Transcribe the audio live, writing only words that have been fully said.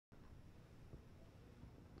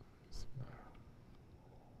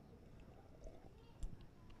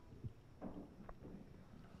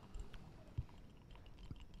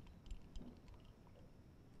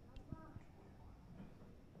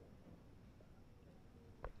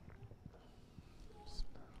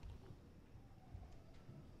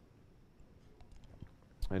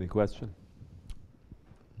Any question?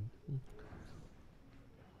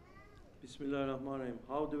 Bismillahirrahmanirrahim.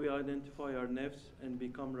 How do we identify our nafs and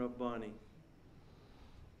become Rabbani?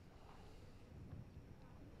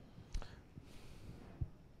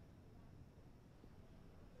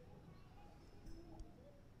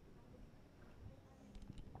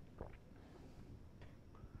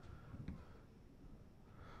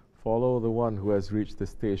 Follow the one who has reached the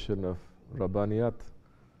station of Rabbaniyat,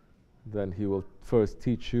 then he will first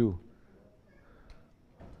teach you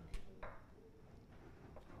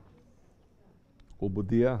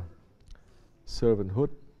ubudiyah, servanthood,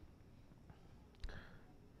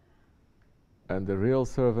 and the real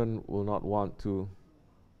servant will not want to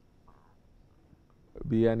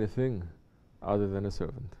be anything other than a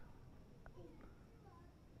servant.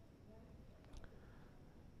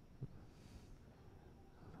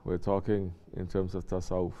 We're talking in terms of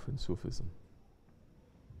tasawwuf and Sufism.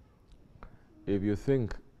 If you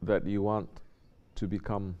think that you want to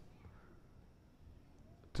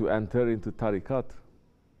enter into tariqat,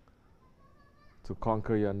 to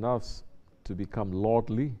conquer your nafs, to become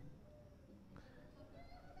lordly,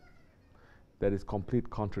 that is complete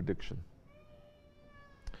contradiction.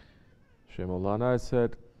 Shaykh Maulana had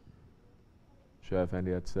said, Shaykh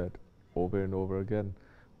Effendi had said over and over again,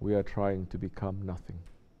 we are trying to become nothing.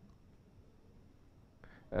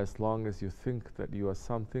 As long as you think that you are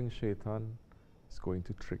something, shaitan is going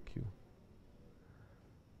to trick you.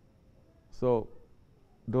 So,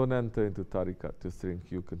 don't enter into tariqat to think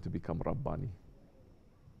you can to become Rabbani.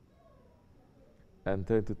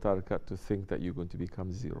 Enter into tariqat to think that you're going to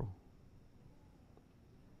become zero.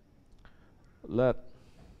 Let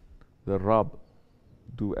the Rabb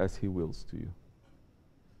do as he wills to you.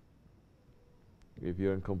 If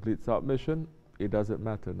you're in complete submission, it doesn't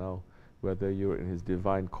matter now whether you're in his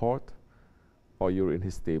divine court or you're in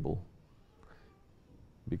his stable,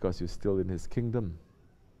 because you're still in his kingdom.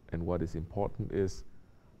 And what is important is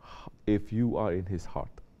if you are in his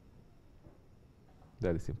heart.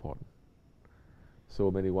 That is important.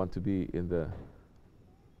 So many want to be in the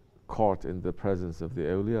court, in the presence of the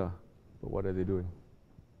awliya, but what are they doing?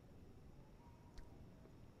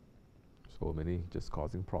 So many just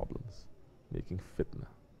causing problems, making fitna.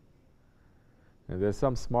 And there's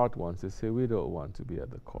some smart ones, they say, we don't want to be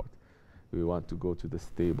at the court. We want to go to the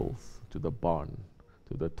stables, to the barn,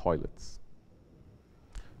 to the toilets,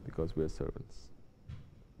 because we're servants.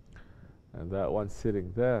 And that one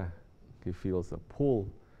sitting there, he feels a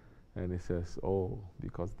pull, and he says, oh,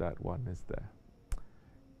 because that one is there,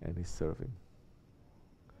 and he's serving.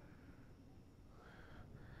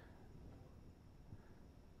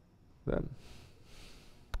 Then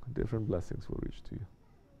different blessings will reach to you.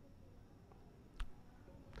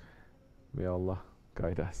 May Allah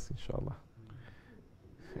guide us, inshallah,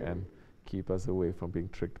 and keep us away from being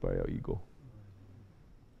tricked by our ego.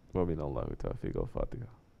 Wa min Allahu tawfiq al-Fatiha.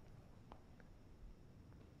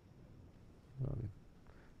 Amin.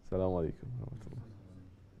 Assalamu alaikum.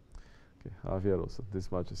 Okay, Afiyah also. This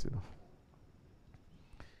much is enough.